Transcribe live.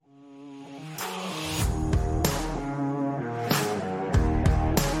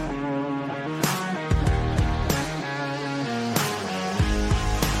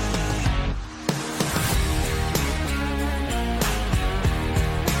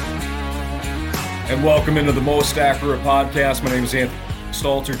And welcome into the Most Accurate Podcast. My name is Anthony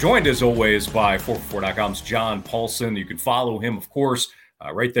Stalter, joined as always by 444.com's John Paulson. You can follow him, of course,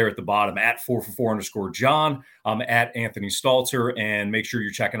 right there at the bottom at 444_John. I'm at Anthony Stalter, and make sure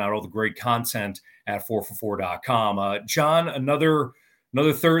you're checking out all the great content at 444.com. John, another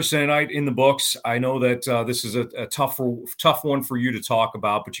Thursday night in the books. I know that this is a tough one for you to talk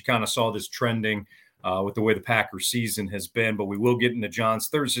about, but you kind of saw this trending with the way the Packers season has been. But we will get into John's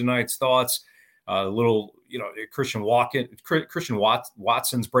Thursday night's thoughts. Christian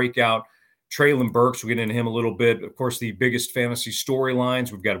Watson's breakout, Treylon Burks, we'll get into him a little bit. Of course, the biggest fantasy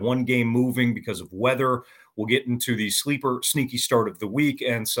storylines. We've got one game moving because of weather. We'll get into the sneaky start of the week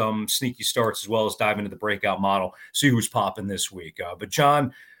and some sneaky starts, as well as dive into the breakout model, see who's popping this week. But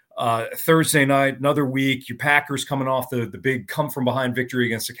John, Thursday night, another week, your Packers coming off the big come-from-behind victory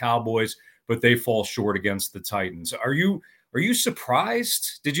against the Cowboys, but they fall short against the Titans. Are you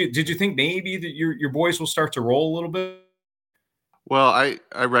surprised? Did you think maybe that your boys will start to roll a little bit? Well, I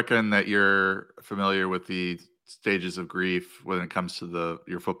reckon that you're familiar with the stages of grief when it comes to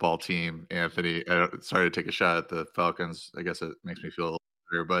your football team, Anthony. Sorry to take a shot at the Falcons. I guess it makes me feel a little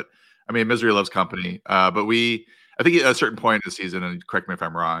better, but I mean, misery loves company. But I think at a certain point in the season, and correct me if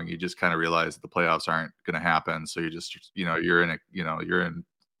I'm wrong, you just kind of realize that the playoffs aren't going to happen. So you're in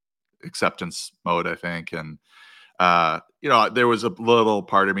acceptance mode, I think, and. There was a little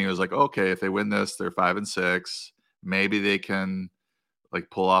part of me was like, okay, if they win this, they're 5-6. Maybe they can like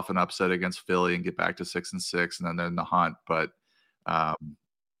pull off an upset against Philly and get back to 6-6, and then they're in the hunt. But I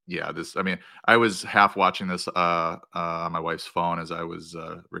was half watching this on my wife's phone as I was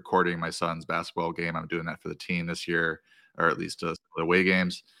recording my son's basketball game. I'm doing that for the team this year, or at least the away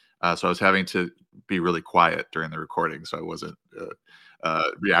games. So I was having to be really quiet during the recording, so I wasn't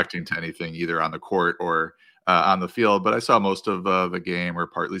reacting to anything either on the court or on the field, but I saw most of the game, or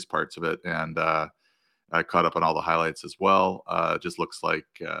at least parts of it, and I caught up on all the highlights as well. It just looks like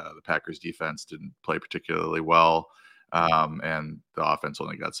the Packers defense didn't play particularly well, and the offense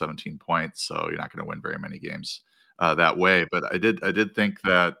only got 17 points, so you're not going to win very many games that way. But I did think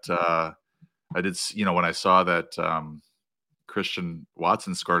that when I saw that Christian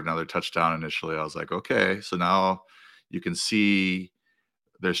Watson scored another touchdown initially, I was like, okay, so now you can see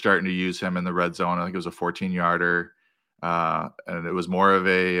they're starting to use him in the red zone. I think it was a 14-yarder, and it was more of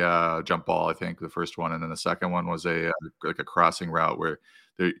a jump ball, I think, the first one. And then the second one was a crossing route where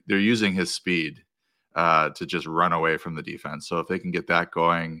they're using his speed to just run away from the defense. So if they can get that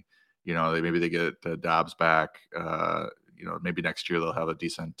going, maybe they get Dobbs back. Maybe next year they'll have a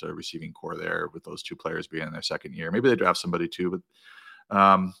decent receiving core there with those two players being in their second year. Maybe they draft somebody too. But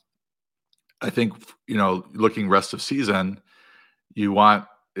I think, looking rest of season,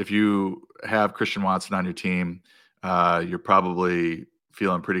 if you have Christian Watson on your team, you're probably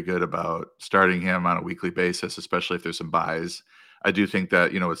feeling pretty good about starting him on a weekly basis, especially if there's some buys. I do think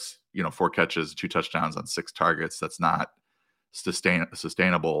that, it's, 4 catches, 2 touchdowns on 6 targets. That's not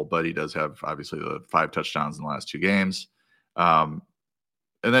sustainable, but he does have obviously the 5 touchdowns in the last 2 games. And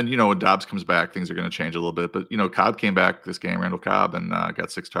then, when Dobbs comes back, things are going to change a little bit, but, Cobb came back this game, Randall Cobb, and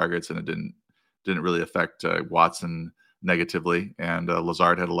got 6 targets, and it didn't really affect Watson negatively, and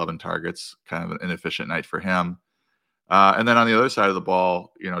Lazard had 11 targets, kind of an inefficient night for him. And then on the other side of the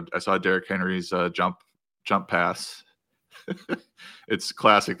ball, I saw Derrick Henry's jump pass. It's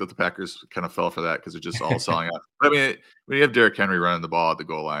classic that the Packers kind of fell for that because they're just all selling out. I mean, when you have Derrick Henry running the ball at the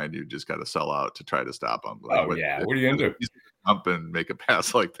goal line, you just got to sell out to try to stop him. Like, what are you going to do? Jump and make a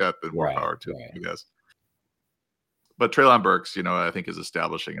pass like that, then more power to him, I guess. But Treylon Burks, I think is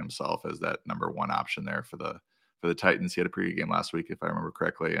establishing himself as that number 1 option there for the Titans. He had a pretty good game last week, if I remember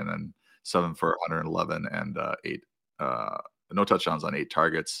correctly, and then 7 for 111 and 8 no touchdowns on 8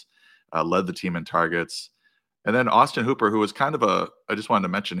 targets. Led the team in targets. And then Austin Hooper, who was kind of I just wanted to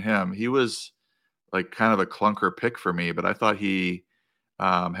mention him. He was like kind of a clunker pick for me, but I thought he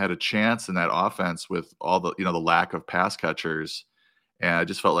had a chance in that offense with all the lack of pass catchers, and I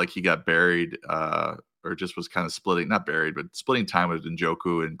just felt like he got buried or just was kind of splitting time with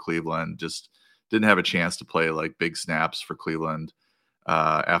Njoku in Cleveland. Just didn't have a chance to play like big snaps for Cleveland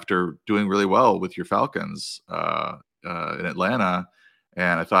after doing really well with your Falcons in Atlanta.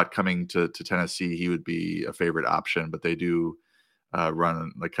 And I thought coming to Tennessee, he would be a favorite option, but they do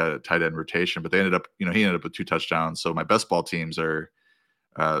run like a tight end rotation. But he ended up with 2 touchdowns. So my best ball teams that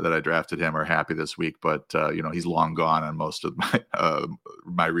I drafted him are happy this week, but he's long gone on most of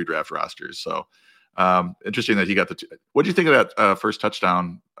my redraft rosters. So interesting that he got what do you think of that first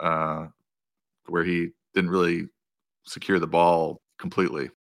touchdown where he didn't really secure the ball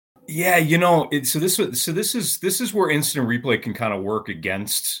completely? Yeah, so this is where instant replay can kind of work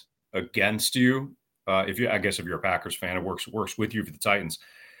against you. if you're a Packers fan, it works with you for the Titans,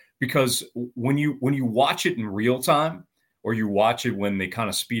 because when you watch it in real time, or you watch it when they kind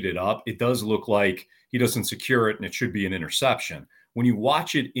of speed it up, it does look like he doesn't secure it and it should be an interception. When you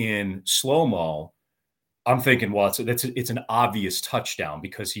watch it in slow mo, I'm thinking, well, it's an obvious touchdown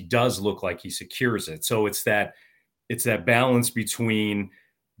because he does look like he secures it. So it's that balance between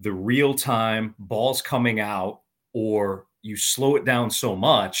the real time balls coming out, or you slow it down so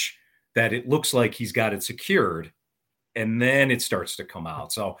much that it looks like he's got it secured, and then it starts to come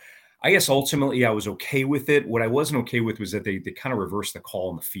out. So I guess ultimately I was okay with it. What I wasn't okay with was that they kind of reversed the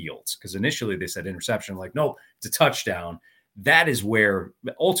call in the fields, because initially they said interception, like, nope, it's a touchdown. That is where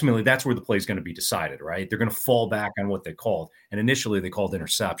ultimately that's where the play is going to be decided, right? They're going to fall back on what they called, and initially they called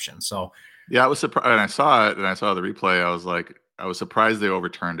interception. So Yeah, I was surprised, and I saw it, and I saw the replay. I was surprised they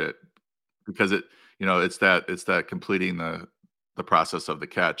overturned it because it's that completing the process of the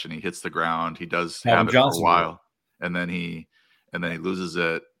catch, and he hits the ground. He does Calvin have it for a Johnson did it. while, and then he loses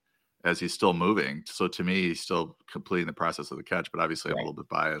it as he's still moving. So to me, he's still completing the process of the catch, but obviously I'm a little bit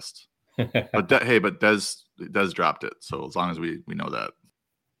biased. But Dez dropped it. So as long as we know that.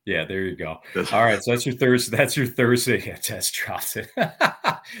 Yeah, there you go. All right, so that's your Thursday. That's your Thursday. Yeah, Test drops it.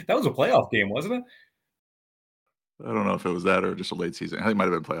 That was a playoff game, wasn't it? I don't know if it was that or just a late season. I think it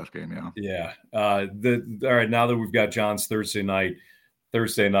might have been a playoff game. Yeah. Yeah. All right. Now that we've got John's Thursday night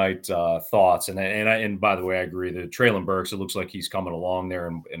thoughts, and by the way, I agree that Traylon Burks, it looks like he's coming along there,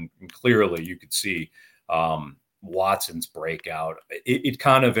 and clearly you could see Watson's breakout. It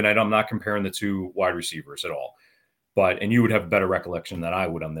kind of, and I'm not comparing the two wide receivers at all, and you would have a better recollection than I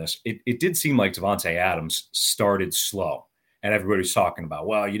would on this. It did seem like Devontae Adams started slow, and everybody's talking about,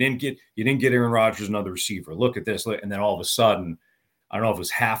 well, you didn't get Aaron Rodgers another receiver. Look at this, and then all of a sudden, I don't know if it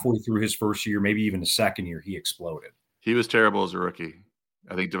was halfway through his first year, maybe even the second year, he exploded. He was terrible as a rookie.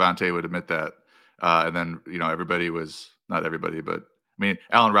 I think Devontae would admit that. And then everybody was, not everybody, but I mean,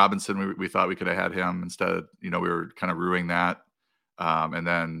 Allen Robinson, we thought we could have had him instead. We were kind of ruining that. And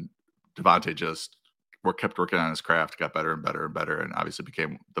then Devontae just kept working on his craft, got better and better and better, and obviously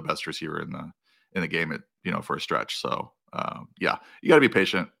became the best receiver in the game for a stretch. So yeah, you got to be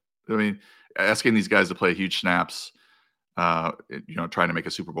patient. I mean, asking these guys to play huge snaps, trying to make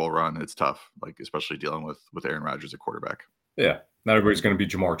a Super Bowl run, it's tough. Like especially dealing with Aaron Rodgers at quarterback. Yeah, not everybody's going to be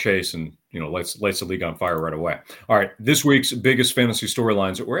Jamar Chase and lights the league on fire right away. All right, this week's biggest fantasy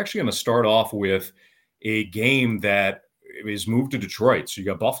storylines. We're actually going to start off with a game that is moved to Detroit. So you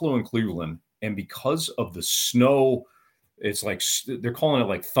got Buffalo and Cleveland, and because of the snow, it's like they're calling it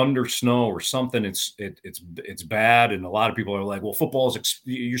like thunder snow or something. It's bad, and a lot of people are like, well,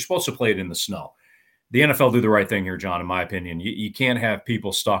 you're supposed to play it in the snow. The NFL did the right thing here, John, in my opinion. You can't have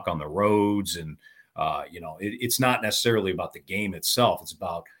people stuck on the roads, and it's not necessarily about the game itself. It's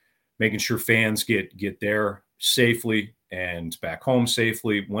about making sure fans get there safely and back home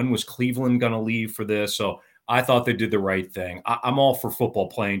safely. When was Cleveland going to leave for this? So I thought they did the right thing. I'm all for football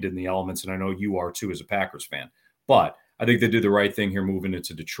playing in the elements, and I know you are too as a Packers fan. But I think they did the right thing here moving it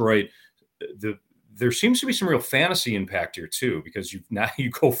to Detroit. There seems to be some real fantasy impact here too, because now you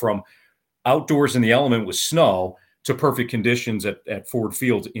go from outdoors in the element with snow to perfect conditions at Ford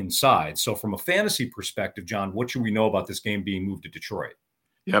Field inside. So from a fantasy perspective, John, what should we know about this game being moved to Detroit?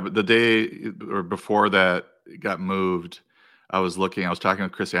 Yeah, but the day or before that it got moved, I was talking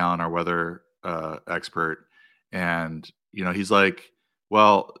with Chris Allen, our weather expert, and he's like,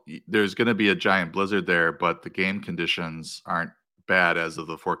 well, there's going to be a giant blizzard there, but the game conditions aren't bad as of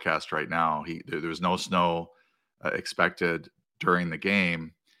the forecast right now. There's no snow expected during the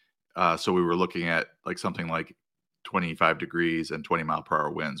game. So we were looking at like something like 25 degrees and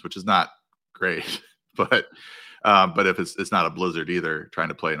 20-mile-per-hour winds, which is not great, but if it's not a blizzard either, trying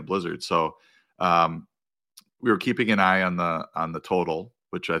to play in a blizzard. So we were keeping an eye on the total,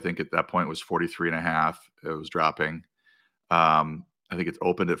 which I think at that point was 43.5. It was dropping. I think it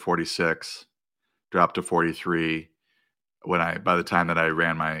opened at 46, dropped to 43 by the time that I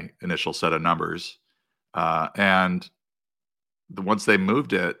ran my initial set of numbers. And once they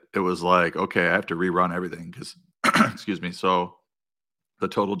moved it, it was like, okay, I have to rerun everything because, excuse me. So the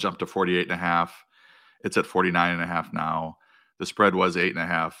total jumped to 48.5. It's at 49.5 now. The spread was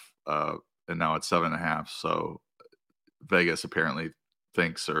 8.5, and now it's 7.5. So Vegas apparently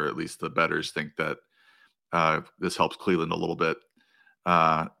thinks, or at least the bettors think, that this helps Cleveland a little bit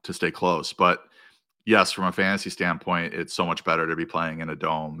to stay close. But yes, from a fantasy standpoint, it's so much better to be playing in a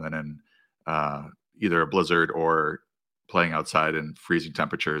dome than in either a blizzard or playing outside in freezing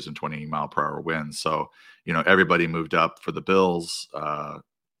temperatures and 20-mile-per-hour winds. So, everybody moved up for the Bills.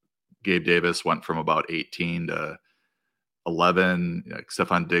 Gabe Davis went from about 18 to 11.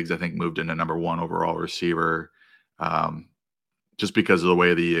 Stephon Diggs, I think, moved into number 1 overall receiver, just because of the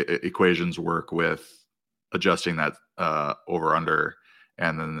way the equations work with adjusting that over under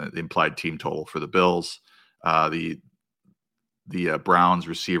and then the implied team total for the Bills. The Browns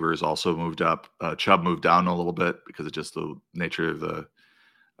receivers also moved up. Chubb moved down a little bit because of just the nature of the.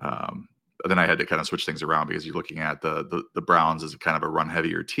 Then I had to kind of switch things around because you're looking at the Browns as a kind of a run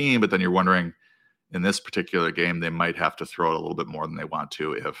heavier team, but then you're wondering in this particular game they might have to throw it a little bit more than they want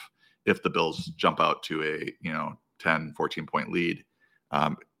to if the Bills jump out to a 10, 14 point lead.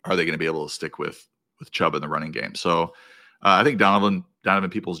 Are they going to be able to stick with Chubb in the running game? So I think Donovan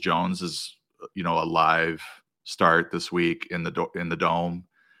Peoples-Jones is a live start this week in the dome.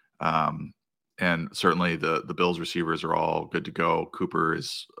 And certainly the Bills receivers are all good to go. Cooper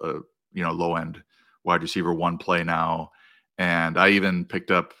is low end wide receiver 1 play now. And I even picked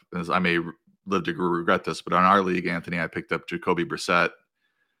up, as I may live to regret this, but on our league, Anthony, I picked up Jacoby Brissett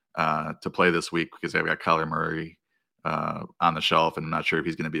to play this week because I've got Kyler Murray on the shelf, and I'm not sure if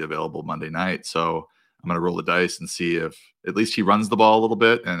he's going to be available Monday night. So I'm going to roll the dice and see if at least he runs the ball a little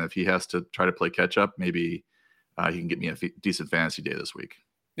bit. And if he has to try to play catch up, maybe he can get me a decent fantasy day this week.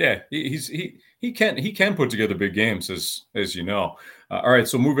 Yeah, he can put together big games, as you know. All right,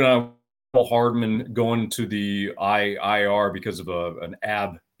 so moving on, Hardman going to the IR because of an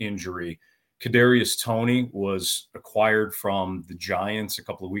ab injury. Kadarius Toney was acquired from the Giants a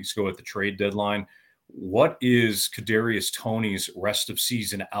couple of weeks ago at the trade deadline. What is Kadarius Toney's rest of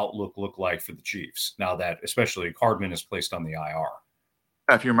season outlook look like for the Chiefs now that especially Hardman is placed on the IR?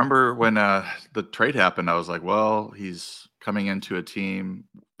 If you remember when the trade happened, I was like, well, he's coming into a team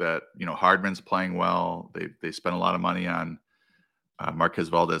that, Hardman's playing well. They spent a lot of money on Marquez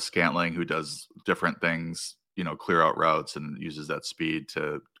Valdez-Scantling, who does different things, clear out routes and uses that speed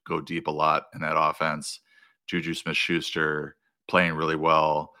to go deep a lot in that offense. Juju Smith-Schuster playing really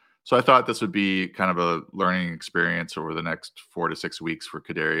well. So I thought this would be kind of a learning experience over the next 4 to 6 weeks for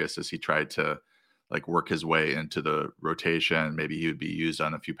Kadarius as he tried to work his way into the rotation. Maybe he would be used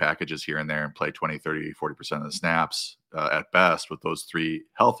on a few packages here and there and play 20, 30, 40% of the snaps at best with those 3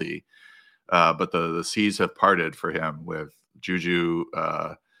 healthy. But the seas have parted for him with Juju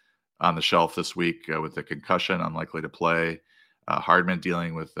on the shelf this week with a concussion, unlikely to play. Hardman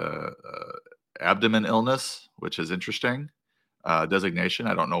dealing with abdomen illness, which is interesting. Designation,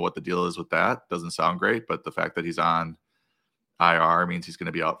 I don't know what the deal is with that. Doesn't sound great, but the fact that he's on IR means he's going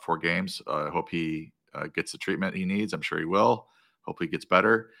to be out 4 games. I hope he gets the treatment he needs. I'm sure he will. Hope he gets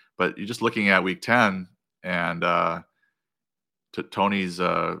better. But you're just looking at week 10, and Tony's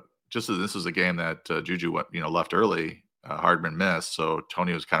just as this was a game that Juju left early. Hardman missed, so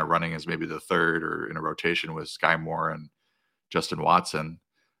Tony was kind of running as maybe the third or in a rotation with Sky Moore and Justin Watson.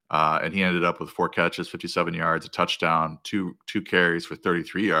 And he ended up with 4 catches, 57 yards, a touchdown, two carries for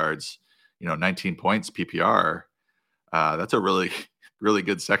 33 yards, 19 points PPR. That's a really, really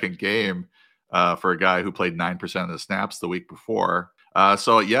good second game for a guy who played 9% of the snaps the week before.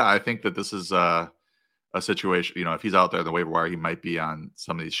 So, yeah, I think that this is a situation, if he's out there in the waiver wire, he might be on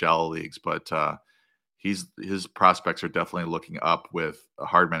some of these shallow leagues, but his prospects are definitely looking up with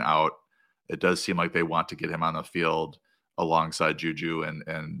Hardman out. It does seem like they want to get him on the field alongside Juju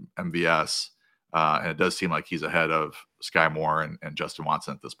and MVS. And it does seem like he's ahead of Sky Moore and Justin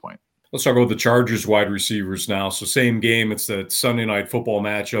Watson at this point. Let's talk about the Chargers wide receivers now. So same game. It's that Sunday night football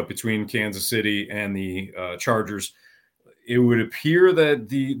matchup between Kansas City and the Chargers. It would appear that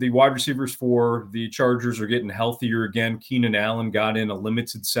the wide receivers for the Chargers are getting healthier again. Keenan Allen got in a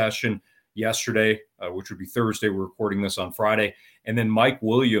limited session yesterday, which would be Thursday. We're recording this on Friday. And then Mike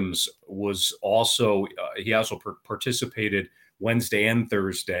Williams was also participated Wednesday and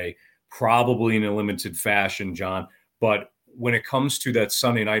Thursday, probably in a limited fashion, John. But when it comes to that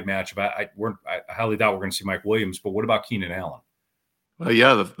Sunday night matchup, I highly doubt we're going to see Mike Williams. But what about Keenan Allen? Well,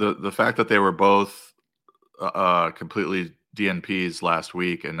 yeah, the fact that they were both completely DNPs last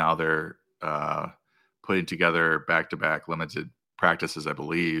week, and now they're putting together back-to-back limited practices, I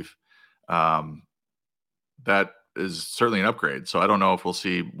believe. That is certainly an upgrade. So I don't know if we'll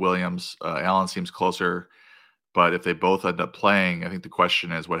see Williams. Allen seems closer, but if they both end up playing, I think the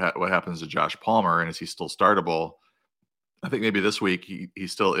question is what happens to Josh Palmer, and is he still startable? I think maybe this week he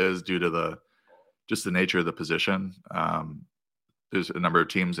still is due to the nature of the position. There's a number of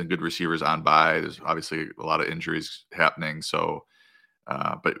teams and good receivers on bye. There's obviously a lot of injuries happening. So,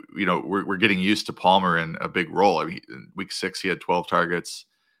 but we're getting used to Palmer in a big role. I mean, in week 6 he had 12 targets.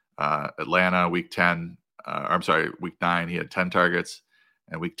 Atlanta week 9 he had 10 targets,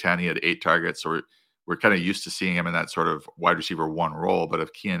 and week 10 he had 8 targets. So we're kind of used to seeing him in that sort of wide receiver 1 role. But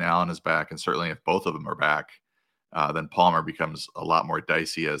if Keenan Allen is back, and certainly if both of them are back, then Palmer becomes a lot more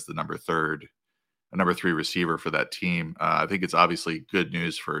dicey as the number three receiver for that team. I think it's obviously good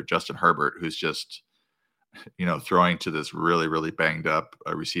news for Justin Herbert, who's just throwing to this really, really banged up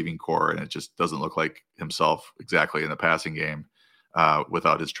receiving core, and it just doesn't look like himself exactly in the passing game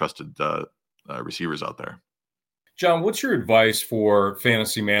without his trusted receivers out there. John, what's your advice for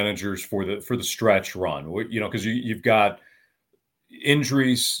fantasy managers for the stretch run? Because you've got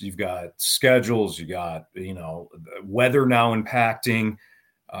injuries, you've got schedules, you got weather now impacting.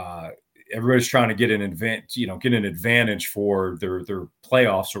 Everybody's trying to get an advantage for their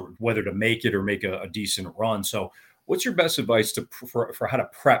playoffs, or whether to make it or make a decent run. So, what's your best advice for how to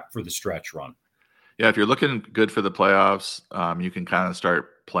prep for the stretch run? Yeah, if you're looking good for the playoffs, you can kind of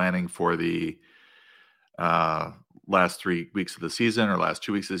start planning for the last 3 weeks of the season or last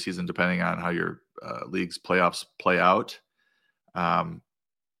 2 weeks of the season, depending on how your league's playoffs play out. I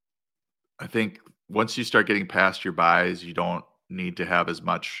think once you start getting past your buys, you don't need to have as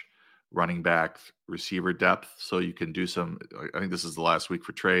much running back receiver depth. So you can do I think this is the last week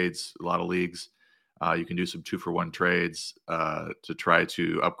for trades, a lot of leagues. You can do some 2-for-1 trades to try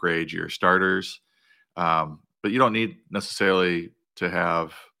to upgrade your starters. But you don't need necessarily to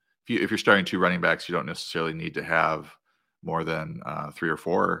have, if you're starting 2 running backs, you don't necessarily need to have more than 3 or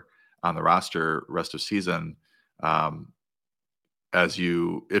 4 on the roster rest of season. If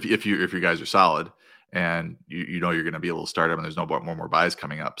your guys are solid and you're going to be able to start them and there's no more buys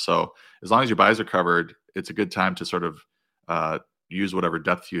coming up. So as long as your buys are covered, it's a good time to sort of use whatever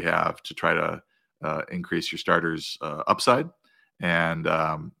depth you have to try to increase your starters upside. And,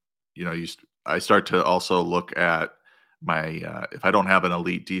 I start to also look at if I don't have an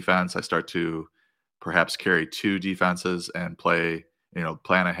elite defense, I start to perhaps carry 2 defenses and plan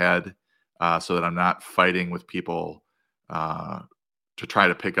ahead so that I'm not fighting with people to try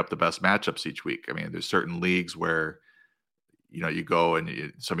to pick up the best matchups each week. I mean, there's certain leagues where, you go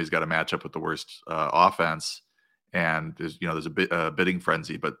and somebody's got a matchup with the worst offense, and there's a bidding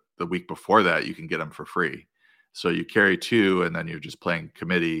frenzy, but the week before that you can get them for free. So you carry 2 and then you're just playing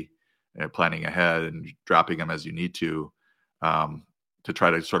committee and planning ahead and dropping them as you need to try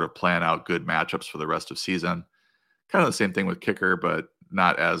to sort of plan out good matchups for the rest of season. Kind of the same thing with kicker, but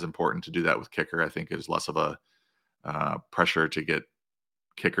not as important to do that with kicker. I think there's less of a pressure to get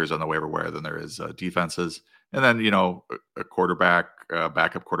kickers on the waiver wire than there is defenses. And then, a quarterback,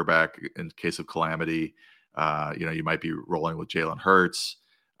 backup quarterback in case of calamity, you might be rolling with Jalen Hurts.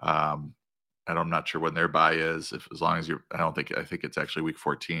 And I'm not sure when their bye is. As long as I think it's actually week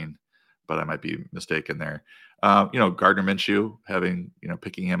 14, but I might be mistaken there. Gardner Minshew,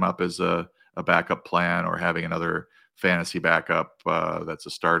 picking him up as a backup plan, or having another fantasy backup that's a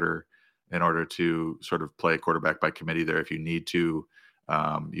starter in order to sort of play quarterback by committee there if you need to.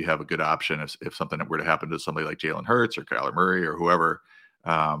 You have a good option if something were to happen to somebody like Jalen Hurts or Kyler Murray or whoever.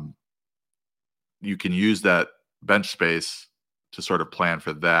 You can use that bench space to sort of plan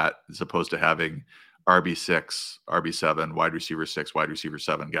for that, as opposed to having RB6, RB7, wide receiver 6, wide receiver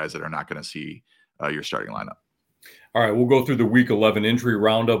 7 guys that are not going to see your starting lineup. All right, we'll go through the Week 11 injury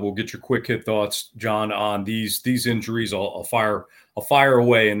roundup. We'll get your quick hit thoughts, John, on these injuries. I'll fire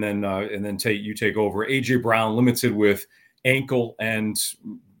away, and then you take over. AJ Brown limited with ankle and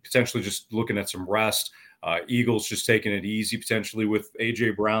potentially just looking at some rest. Eagles just taking it easy potentially with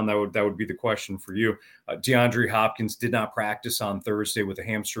AJ Brown. That would be the question for you. DeAndre Hopkins did not practice on Thursday with a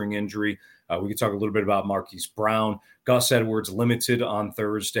hamstring injury. We could talk a little bit about Marquise Brown. Gus Edwards limited on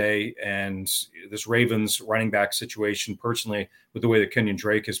Thursday, and this Ravens running back situation, personally, with the way that Kenyon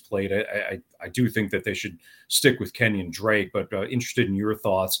Drake has played, I do think that they should stick with Kenyon Drake, but interested in your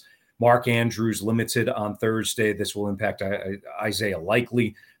thoughts. Mark Andrews limited on Thursday. This will impact Isaiah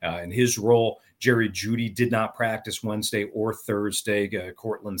Likely in his role. Jerry Jeudy did not practice Wednesday or Thursday.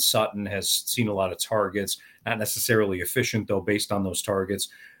 Cortland Sutton has seen a lot of targets, not necessarily efficient, though, based on those targets,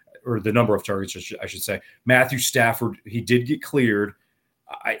 or the number of targets, I should say. Matthew Stafford, he did get cleared.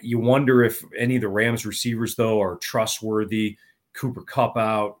 You wonder if any of the Rams receivers, though, are trustworthy. Cooper Kupp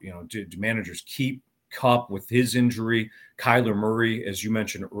out. Do managers keep Kupp with his injury? Kyler Murray, as you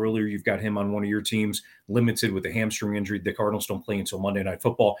mentioned earlier, you've got him on one of your teams, limited with a hamstring injury. The Cardinals don't play until Monday Night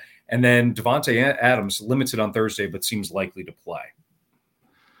Football. And then Devontae Adams, limited on Thursday, but seems likely to play.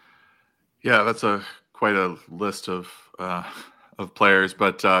 Yeah, that's quite a list of players.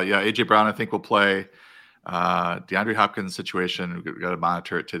 But AJ Brown, I think, will play. DeAndre Hopkins' situation, we've got to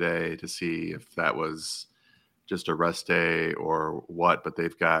monitor it today to see if that was just a rest day or what. But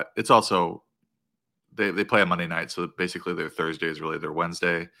it's also, they play on Monday night, so basically their Thursday is really their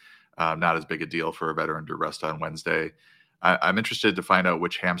Wednesday. Not as big a deal for a veteran to rest on Wednesday. I'm interested to find out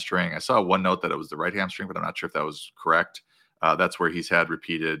which hamstring. I saw one note that it was the right hamstring, but I'm not sure if that was correct. That's where he's had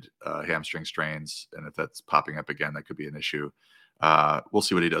repeated hamstring strains, and if that's popping up again, that could be an issue. We'll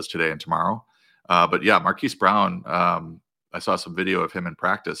see what he does today and tomorrow. But yeah, Marquise Brown, I saw some video of him in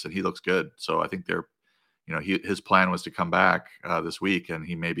practice, and he looks good. So I think his plan was to come back this week, and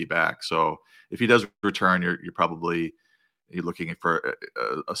he may be back. So if he does return, you're probably looking for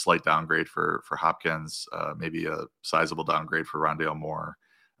a slight downgrade for Hopkins, maybe a sizable downgrade for Rondale Moore.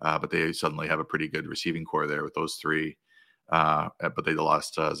 But they suddenly have a pretty good receiving core there with those three. But they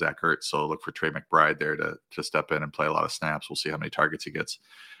lost Zach Ertz, so look for Trey McBride there to step in and play a lot of snaps. We'll see how many targets he gets.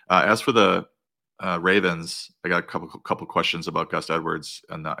 As for the Ravens, I got a couple questions about Gus Edwards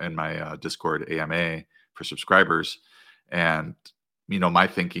in my Discord AMA for subscribers. And, my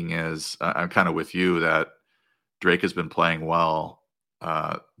thinking is I'm kind of with you that Drake has been playing well.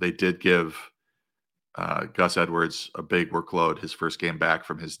 They did give Gus Edwards a big workload his first game back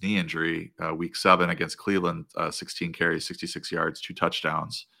from his knee injury, week 7 against Cleveland, 16 carries, 66 yards, 2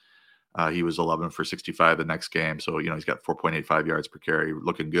 touchdowns. He was 11 for 65 the next game. So, he's got 4.85 yards per carry,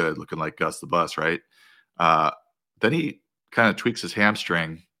 looking good, looking like Gus the Bus, right? Then he kind of tweaks his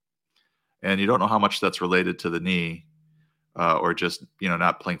hamstring, and you don't know how much that's related to the knee or just,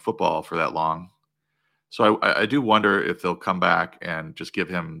 not playing football for that long. So I do wonder if they'll come back and just give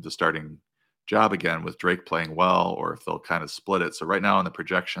him the starting job again with Drake playing well, or if they'll kind of split it. So right now in the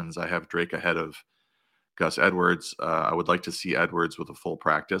projections, I have Drake ahead of Gus Edwards. I would like to see Edwards with a full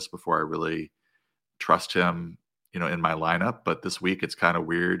practice before I really trust him, in my lineup. But this week it's kind of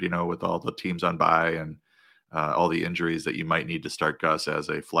weird, with all the teams on bye and all the injuries, that you might need to start Gus as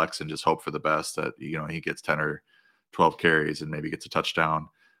a flex and just hope for the best that, he gets 10 or 12 carries and maybe gets a touchdown.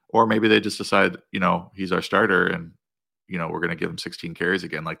 Or maybe they just decide, he's our starter and, we're going to give him 16 carries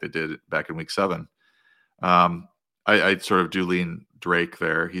again, like they did back in week 7. I sort of do lean Drake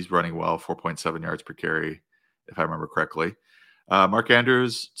there. He's running well, 4.7 yards per carry, if I remember correctly. Mark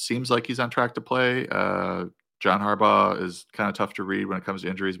Andrews seems like he's on track to play. John Harbaugh is kind of tough to read when it comes to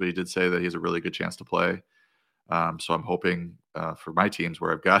injuries, but he did say that he has a really good chance to play. So I'm hoping for my teams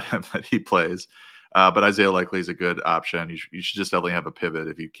where I've got him that he plays. But Isaiah Likely is a good option. You should just definitely have a pivot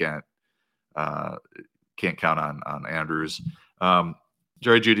if you can't count on Andrews.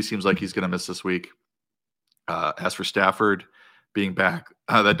 Jerry Jeudy seems like he's going to miss this week. As for Stafford being back,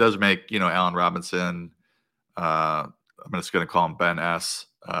 that does make, Allen Robinson, I'm just going to call him Ben S.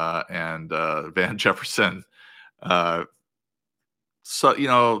 And Van Jefferson, dart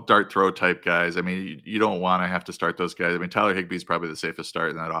throw type guys. I mean, you don't want to have to start those guys. I mean, Tyler Higbee's probably the safest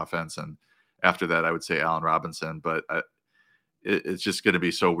start in that offense. And after that, I would say Allen Robinson. But it's just going to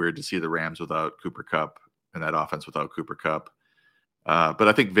be so weird to see the Rams without Cooper Kupp and that offense without Cooper Kupp. But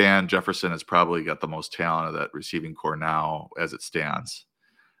I think Van Jefferson has probably got the most talent of that receiving core now as it stands.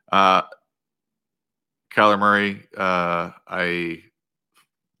 Kyler Murray, I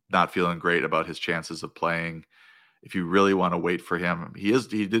not feeling great about his chances of playing. If you really want to wait for him, he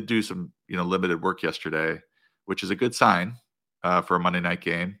did do some limited work yesterday, which is a good sign for a Monday night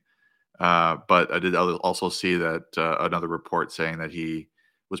game. But I did also see that another report saying that he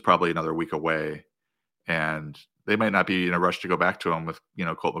was probably another week away, and they might not be in a rush to go back to him with,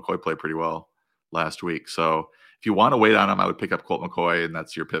 Colt McCoy played pretty well last week. So if you want to wait on him, I would pick up Colt McCoy, and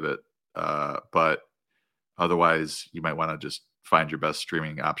that's your pivot. But otherwise, you might want to just find your best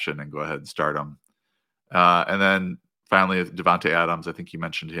streaming option and go ahead and start him. And then finally, Devontae Adams, I think you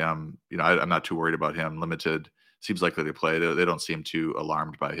mentioned him. I'm not too worried about him. Limited, seems likely to play. They don't seem too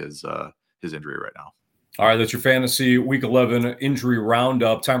alarmed by his injury right now. All right, that's your fantasy week 11 injury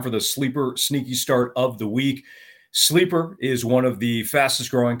roundup. Time for the sleeper sneaky start of the week. Sleeper is one of the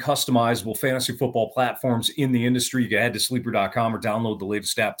fastest growing customizable fantasy football platforms in the industry. You can head to sleeper.com or download the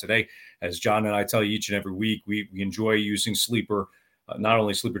latest app today. As John and I tell you each and every week, we enjoy using Sleeper, not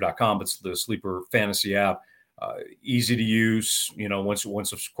only sleeper.com, but the Sleeper fantasy app. Easy to use.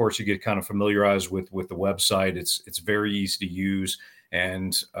 Once of course you get kind of familiarized with the website, it's very easy to use.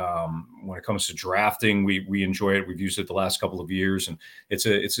 And when it comes to drafting, we enjoy it. We've used it the last couple of years, and it's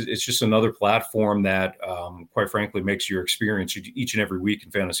just another platform that, quite frankly, makes your experience each and every week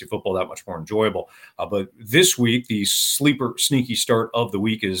in fantasy football that much more enjoyable. But this week, the sleeper sneaky start of the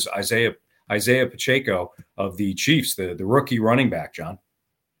week is Isaiah Pacheco of the Chiefs, the rookie running back, John.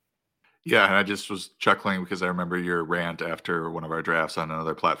 Yeah, and I just was chuckling because I remember your rant after one of our drafts on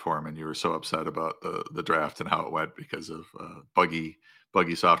another platform, and you were so upset about the draft and how it went because of buggy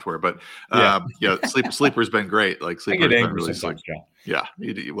software. But Sleeper's been great. Like Sleeper's been really slick. Yeah,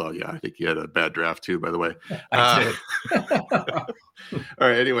 I think you had a bad draft too, by the way. I did. All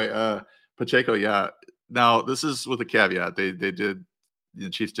right. Anyway, Pacheco, Now this is with a caveat. The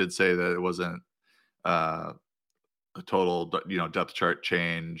Chiefs did say that it wasn't uh, a total, depth chart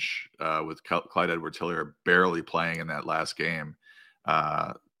change with Clyde Edwards-Helaire barely playing in that last game.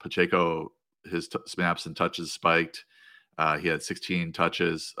 Pacheco, his snaps and touches spiked. He had 16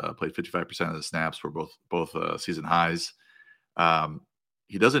 touches, played 55% of the snaps, were both season highs.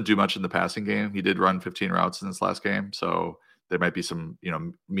 He doesn't do much in the passing game. He did run 15 routes in this last game, so there might be some,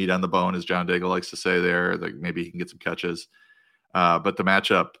 meat on the bone, as John Daigle likes to say there. Like maybe he can get some catches. But the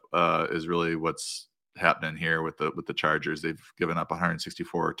matchup is really what's happening here with the Chargers. They've given up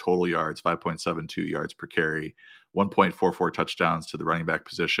 164 total yards, 5.72 yards per carry, 1.44 touchdowns to the running back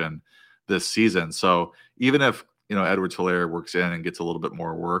position this season. So even if Edwards-Helaire works in and gets a little bit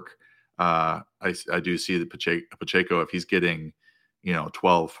more work, I do see that Pacheco, if he's getting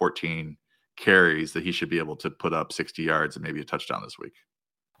 12, 14 carries, that he should be able to put up 60 yards and maybe a touchdown this week.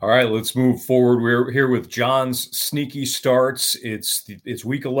 All right, let's move forward. We're here with John's sneaky starts. It's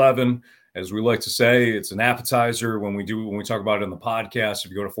week 11, as we like to say. It's an appetizer when we talk about it on the podcast.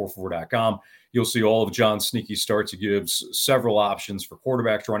 If you go to 444.com, you'll see all of John's sneaky starts. He gives several options for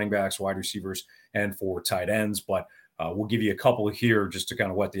quarterbacks, running backs, wide receivers, and for tight ends. But we'll give you a couple here just to kind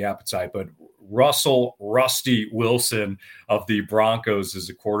of whet the appetite. But Russell Rusty Wilson of the Broncos is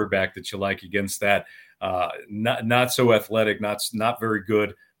a quarterback that you like against that not so athletic, not very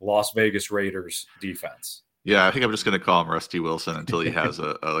good Las Vegas Raiders defense. Yeah, I think I'm just going to call him Rusty Wilson until he has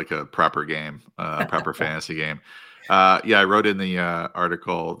a proper game, proper fantasy game. I wrote in the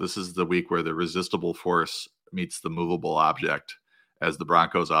article, this is the week where the resistible force meets the movable object, as the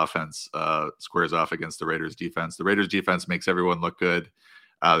Broncos offense squares off against the Raiders defense. The Raiders defense makes everyone look good.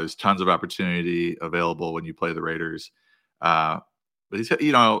 There's tons of opportunity available when you play the Raiders. But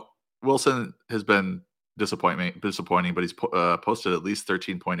Wilson has been disappointing, but he's posted at least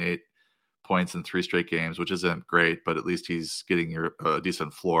 13.8 points in 3 straight games, which isn't great, but at least he's getting a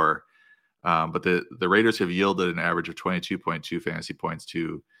decent floor. But the Raiders have yielded an average of 22.2 fantasy points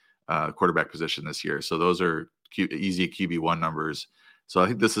to quarterback position this year. So those are easy QB1 numbers. So I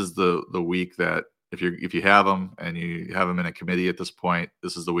think this is the week that if you have them and you have them in a committee at this point,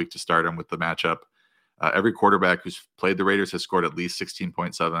 this is the week to start them with the matchup. Every quarterback who's played the Raiders has scored at least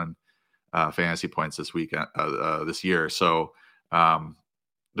 16.7 fantasy points this week, this year. So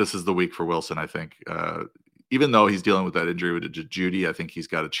this is the week for Wilson, I think. Even though he's dealing with that injury with Judy, I think he's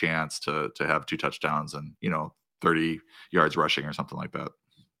got a chance to have 2 touchdowns and 30 yards rushing or something like that.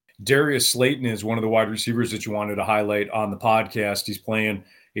 Darius Slayton is one of the wide receivers that you wanted to highlight on the podcast. He's playing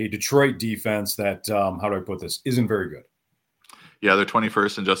a Detroit defense that, how do I put this, isn't very good. Yeah, they're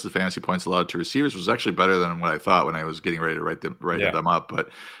 21st in adjusted fantasy points allowed to receivers, which was actually better than what I thought when I was getting ready to write them up. But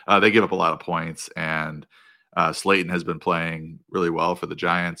they give up a lot of points, and Slayton has been playing really well for the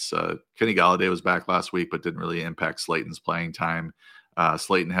Giants. Kenny Golladay was back last week, but didn't really impact Slayton's playing time.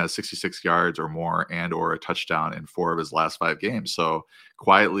 Slayton has 66 yards or more and/or a touchdown in 4 of his last 5 games. So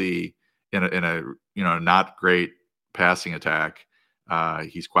quietly in a not great passing attack,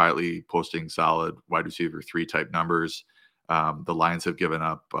 he's quietly posting solid wide receiver 3 type numbers. The Lions have given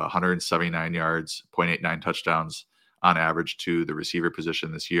up 179 yards, 0.89 touchdowns on average to the receiver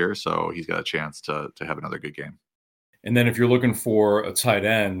position this year. So he's got a chance to have another good game. And then if you're looking for a tight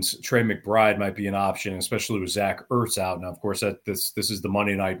end, Trey McBride might be an option, especially with Zach Ertz out. Now, of course, this is the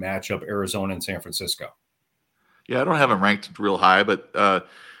Monday night matchup, Arizona and San Francisco. Yeah, I don't have him ranked real high, but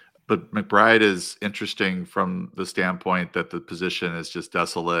McBride is interesting from the standpoint that the position is just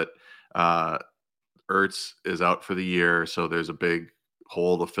desolate. Ertz is out for the year, so there's a big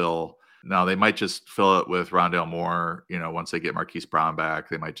hole to fill. Now they might just fill it with Rondale Moore. Once they get Marquise Brown back,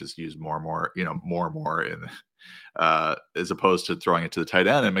 they might just use more, in as opposed to throwing it to the tight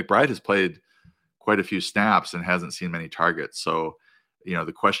end. And McBride has played quite a few snaps and hasn't seen many targets. So,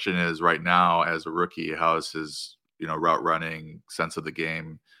 the question is right now as a rookie, how is his route running, sense of the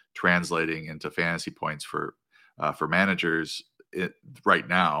game translating into fantasy points for managers right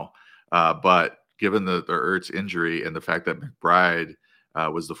now? But given the Ertz injury and the fact that McBride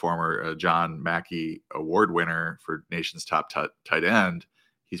was the former John Mackey Award winner for Nation's top tight end,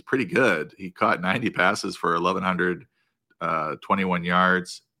 he's pretty good. He caught 90 passes for 1,121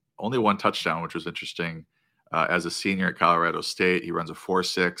 yards, only 1 touchdown, which was interesting. As a senior at Colorado State, he runs a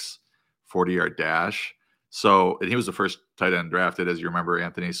 4.6 40-yard dash. So, and he was the first tight end drafted, as you remember,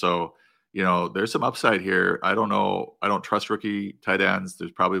 Anthony. So, there's some upside here. I don't know. I don't trust rookie tight ends.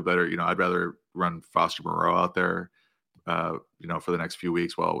 There's probably better, I'd rather run Foster Moreau out there, for the next few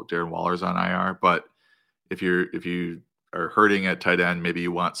weeks while Darren Waller's on IR. But if you are hurting at tight end, maybe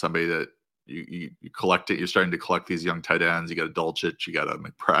you want somebody that you collect it. You're starting to collect these young tight ends. You got a Dulcich, you got a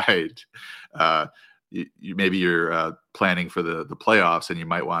McBride. maybe you're planning for the playoffs, and you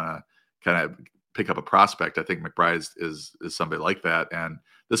might want to kind of pick up a prospect. I think McBride is somebody like that. And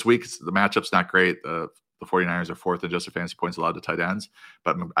this week the matchup's not great. The 49ers are fourth in adjusted fantasy points allowed to tight ends,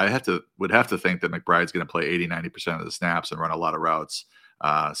 but I would have to think that McBride's going to play 80-90% of the snaps and run a lot of routes.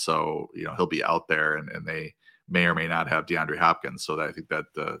 So he'll be out there, and they may or may not have DeAndre Hopkins. So that I think that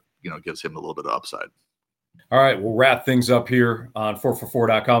gives him a little bit of upside. All right, we'll wrap things up here on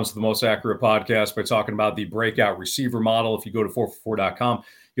 4for4.com. It's the most accurate podcast by talking about the breakout receiver model. If you go to 4for4.com,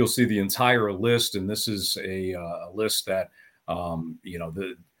 you'll see the entire list, and this is a list that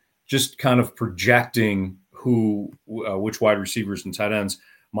just kind of projecting which wide receivers and tight ends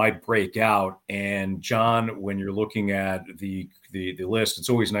might break out. And John, when you're looking at the list, it's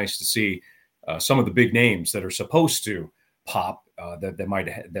always nice to see some of the big names that are supposed to pop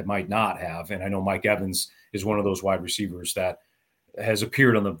that might not have. And I know Mike Evans is one of those wide receivers that has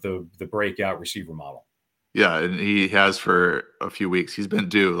appeared on the breakout receiver model. Yeah, and he has for a few weeks. He's been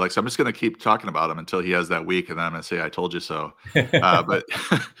due. So I'm just going to keep talking about him until he has that week, and then I'm going to say, "I told you so." But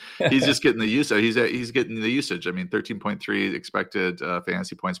he's just getting the usage. He's getting the usage. I mean, 13.3 expected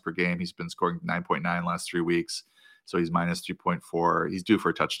fantasy points per game. He's been scoring 9.9 last 3 weeks, so he's minus 3.4. He's due for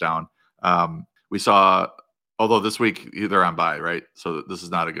a touchdown. We saw, although this week they're on bye, right? So this is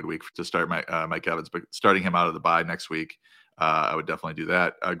not a good week to start Mike Evans, but starting him out of the bye next week, I would definitely do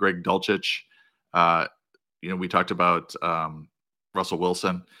that. Greg Dulcich. We talked about Russell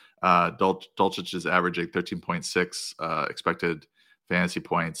Wilson. Dulcich is averaging 13.6 expected fantasy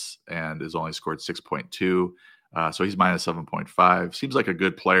points and has only scored 6.2. So he's minus 7.5. Seems like a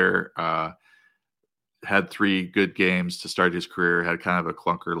good player. Had 3 good games to start his career. Had kind of a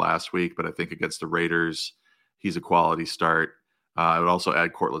clunker last week, but I think against the Raiders, he's a quality start. I would also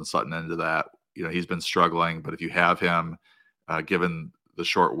add Cortland Sutton into that. He's been struggling, but if you have him, given the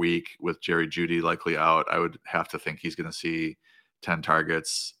short week with Jerry Jeudy likely out, I would have to think he's going to see 10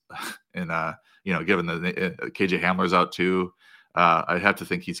 targets. And, given the KJ Hamler's out too, I'd have to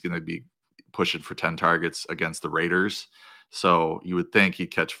think he's going to be pushing for 10 targets against the Raiders. So you would think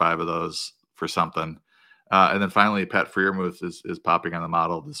he'd catch 5 of those for something. And then finally, Pat Freiermuth is popping on the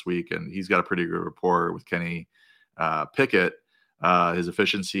model this week, and he's got a pretty good rapport with Kenny Pickett. His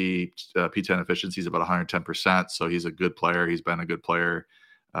efficiency, P10 efficiency is about 110%. So he's a good player. He's been a good player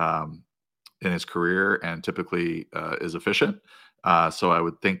in his career and typically is efficient. So I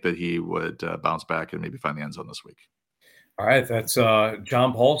would think that he would bounce back and maybe find the end zone this week. All right. That's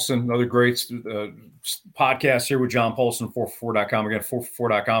John Paulson, another great podcast here with John Paulson, 4for4.com. Again,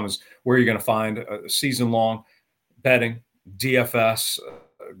 4for4.com is where you're going to find season-long betting, DFS,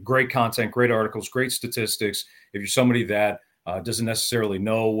 great content, great articles, great statistics. If you're somebody that doesn't necessarily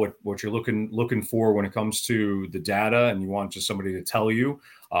know what you're looking for when it comes to the data, and you want just somebody to tell you,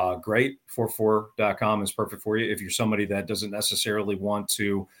 great. 4for4.com is perfect for you. If you're somebody that doesn't necessarily want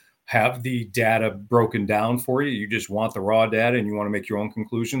to have the data broken down for you, you just want the raw data and you want to make your own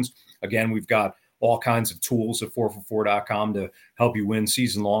conclusions. Again, we've got all kinds of tools at 4for4.com to help you win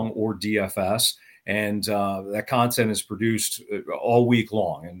season long or DFS. And that content is produced all week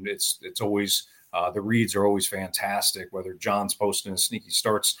long. And it's always, the reads are always fantastic, whether John's posting his sneaky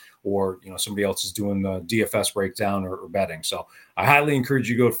starts or, somebody else is doing the DFS breakdown or betting. So I highly encourage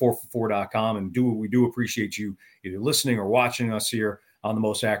you to go to 4for4.com and we do appreciate you either listening or watching us here on the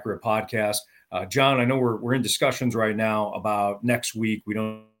Most Accurate Podcast. John, I know we're in discussions right now about next week.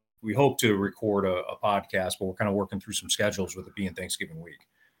 We hope to record a podcast, but we're kind of working through some schedules with it being Thanksgiving week.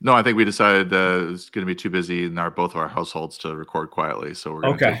 No, I think we decided it's going to be too busy in both of our households to record quietly. So we're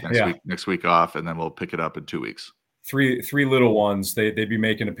going to take next week off, and then we'll pick it up in 2 weeks. Three little ones. They'd be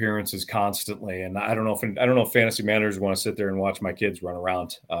making appearances constantly, and I don't know if fantasy managers want to sit there and watch my kids run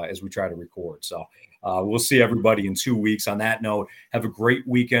around as we try to record. So we'll see everybody in 2 weeks. On that note, have a great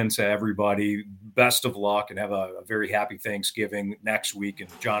weekend to everybody. Best of luck, and have a very happy Thanksgiving next week. And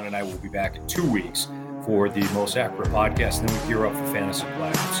John and I will be back in 2 weeks for the Most Accurate Podcast, and then we gear up for fantasy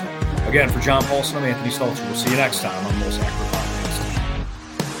playoffs. So again, for John Paulson, I'm Anthony Stelter. We'll see you next time on Most Accurate.